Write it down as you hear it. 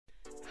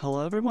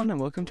Hello everyone and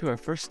welcome to our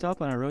first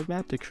stop on our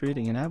roadmap to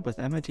creating an app with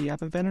MIT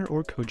App Inventor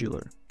or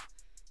Kodular.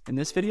 In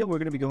this video we're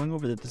going to be going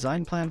over the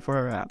design plan for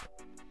our app.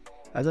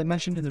 As I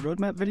mentioned in the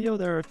roadmap video,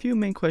 there are a few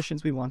main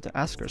questions we want to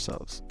ask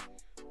ourselves.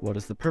 What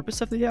is the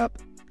purpose of the app?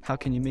 How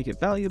can you make it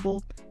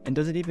valuable? And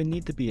does it even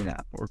need to be an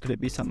app, or could it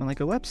be something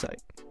like a website?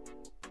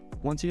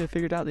 Once you have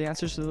figured out the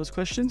answers to those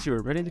questions, you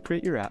are ready to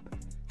create your app.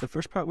 The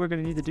first part we're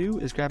going to need to do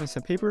is grabbing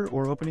some paper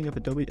or opening up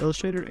Adobe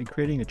Illustrator and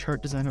creating a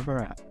chart design of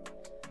our app.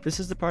 This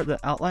is the part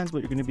that outlines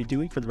what you're going to be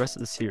doing for the rest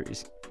of the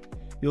series.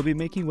 You'll be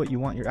making what you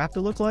want your app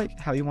to look like,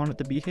 how you want it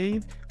to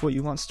behave, what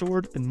you want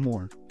stored, and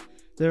more.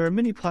 There are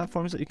many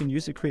platforms that you can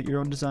use to create your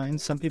own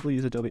designs. Some people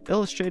use Adobe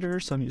Illustrator,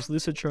 some use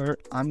Lucidchart.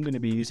 I'm going to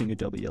be using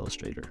Adobe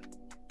Illustrator.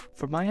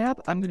 For my app,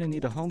 I'm going to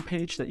need a home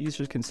page that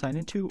users can sign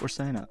into or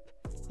sign up.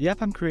 The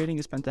app I'm creating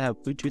is meant to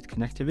have Bluetooth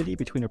connectivity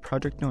between a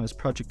project known as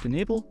Project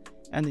Enable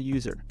and the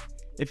user.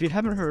 If you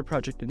haven't heard of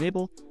Project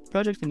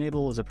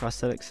Enable is a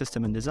prosthetic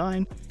system and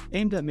design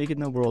aimed at making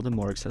the world a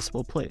more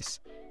accessible place.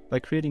 By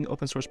creating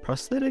open source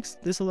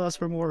prosthetics, this allows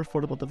for more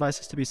affordable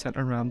devices to be sent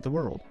around the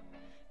world.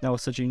 Now,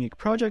 such a unique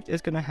project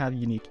is going to have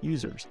unique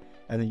users,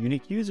 and the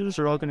unique users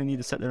are all going to need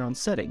to set their own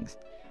settings.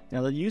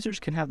 Now, the users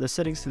can have the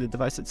settings to the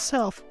device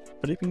itself,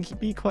 but it can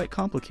be quite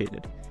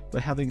complicated. By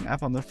having an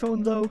app on their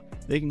phone though,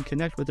 they can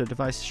connect with their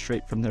device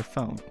straight from their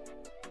phone.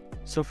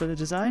 So for the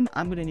design,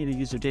 I'm going to need a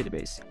user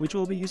database, which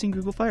we'll be using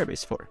Google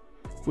Firebase for.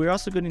 We're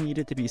also going to need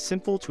it to be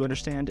simple to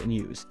understand and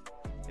use.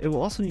 It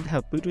will also need to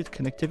have Bluetooth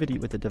connectivity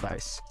with the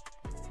device.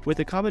 With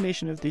a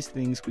combination of these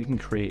things, we can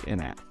create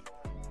an app.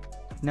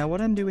 Now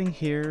what I'm doing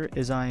here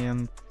is I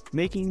am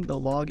making the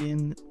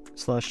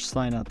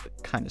login/sign up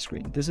kind of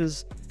screen. This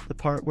is the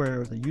part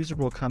where the user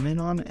will come in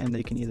on and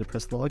they can either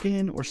press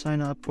login or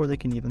sign up, or they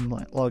can even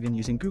log in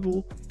using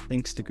Google,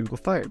 thanks to Google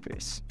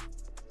Firebase.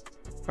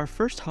 Our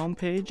first home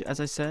page, as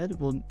I said,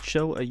 will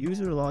show a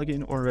user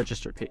login or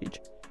register page.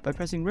 By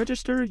pressing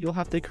register, you'll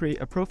have to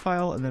create a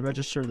profile and then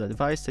register the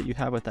device that you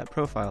have with that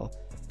profile.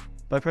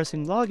 By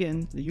pressing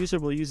login, the user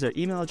will use their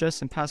email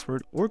address and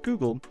password or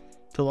Google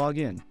to log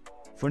in.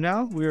 For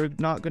now, we're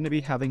not going to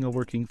be having a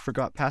working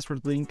forgot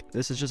password link.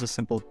 This is just a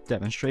simple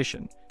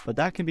demonstration, but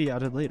that can be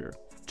added later.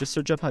 Just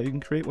search up how you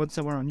can create one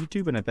somewhere on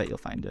YouTube and I bet you'll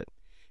find it.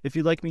 If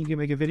you'd like me to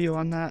make a video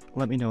on that,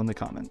 let me know in the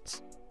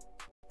comments.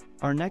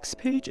 Our next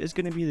page is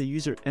going to be the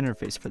user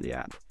interface for the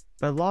app.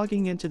 By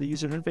logging into the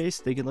user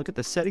interface, they can look at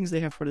the settings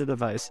they have for the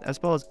device,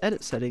 as well as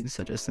edit settings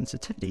such as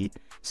sensitivity,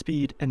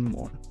 speed, and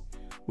more.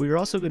 We are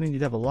also going to need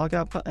to have a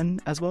logout button,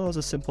 as well as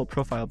a simple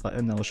profile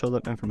button that will show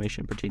them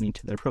information pertaining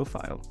to their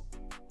profile.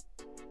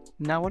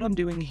 Now what I'm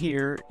doing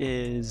here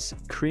is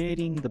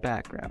creating the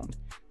background.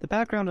 The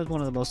background is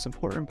one of the most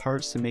important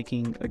parts to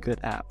making a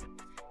good app.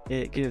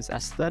 It gives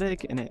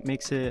aesthetic and it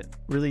makes it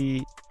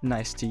really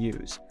nice to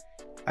use.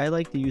 I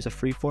like to use a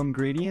freeform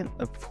gradient,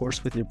 of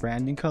course with your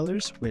branding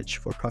colors, which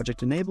for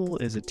Project Enable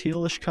is a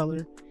tealish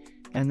color.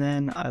 And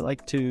then I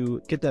like to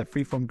get that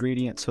freeform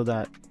gradient so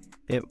that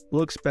it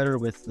looks better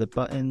with the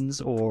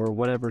buttons or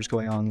whatever's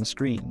going on the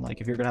screen. Like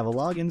if you're going to have a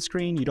login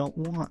screen, you don't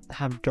want to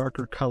have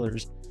darker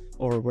colors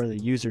or where the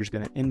user is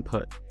going to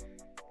input.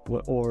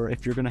 Or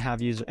if you're going to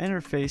have user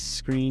interface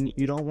screen,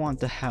 you don't want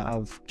to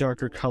have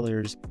darker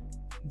colors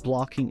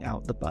blocking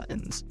out the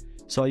buttons.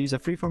 So I use a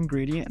freeform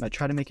gradient and I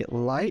try to make it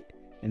light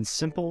and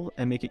simple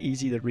and make it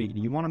easy to read.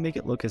 You want to make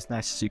it look as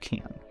nice as you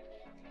can.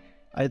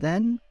 I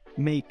then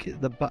make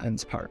the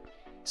buttons part.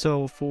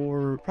 So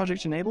for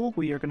Project Enable,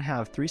 we are going to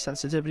have 3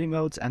 sensitivity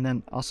modes and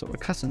then also a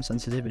custom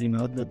sensitivity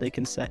mode that they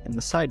can set in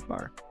the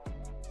sidebar.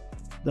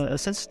 The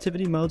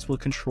sensitivity modes will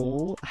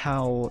control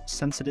how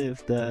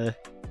sensitive the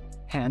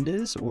hand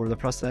is or the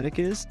prosthetic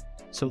is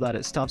so that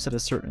it stops at a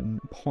certain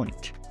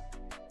point.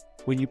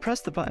 When you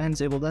press the buttons,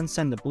 it will then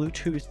send a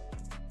Bluetooth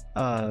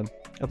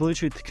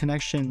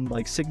connection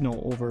like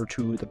signal over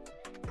to the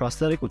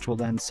prosthetic, which will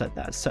then set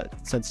that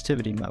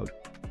sensitivity mode.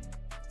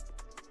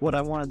 What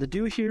I wanted to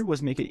do here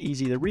was make it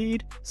easy to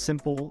read,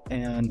 simple,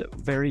 and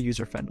very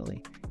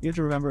user-friendly. You have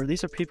to remember,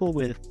 these are people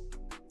with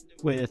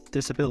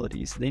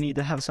disabilities. They need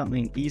to have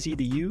something easy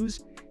to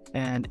use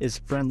and is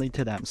friendly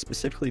to them,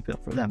 specifically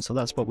built for them. So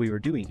that's what we were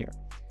doing here.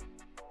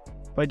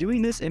 By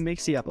doing this, it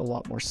makes the app a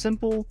lot more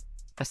simple,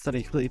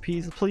 aesthetically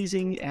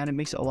pleasing, and it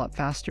makes it a lot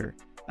faster.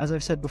 As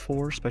I've said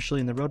before,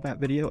 especially in the roadmap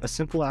video, a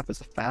simple app is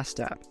a fast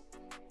app.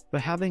 By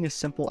having a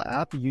simple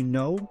app, you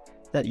know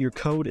that your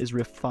code is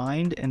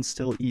refined and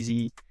still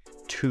easy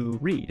to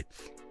read.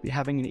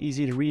 Having an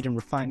easy to read and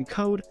refined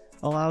code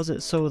allows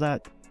it so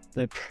that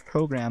the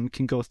program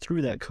can go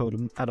through that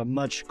code at a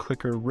much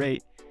quicker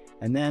rate,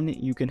 and then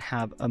you can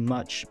have a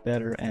much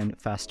better and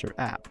faster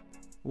app.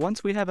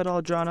 Once we have it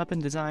all drawn up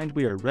and designed,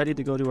 we are ready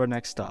to go to our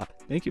next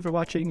stop. Thank you for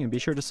watching and be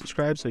sure to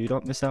subscribe so you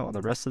don't miss out on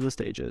the rest of the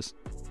stages.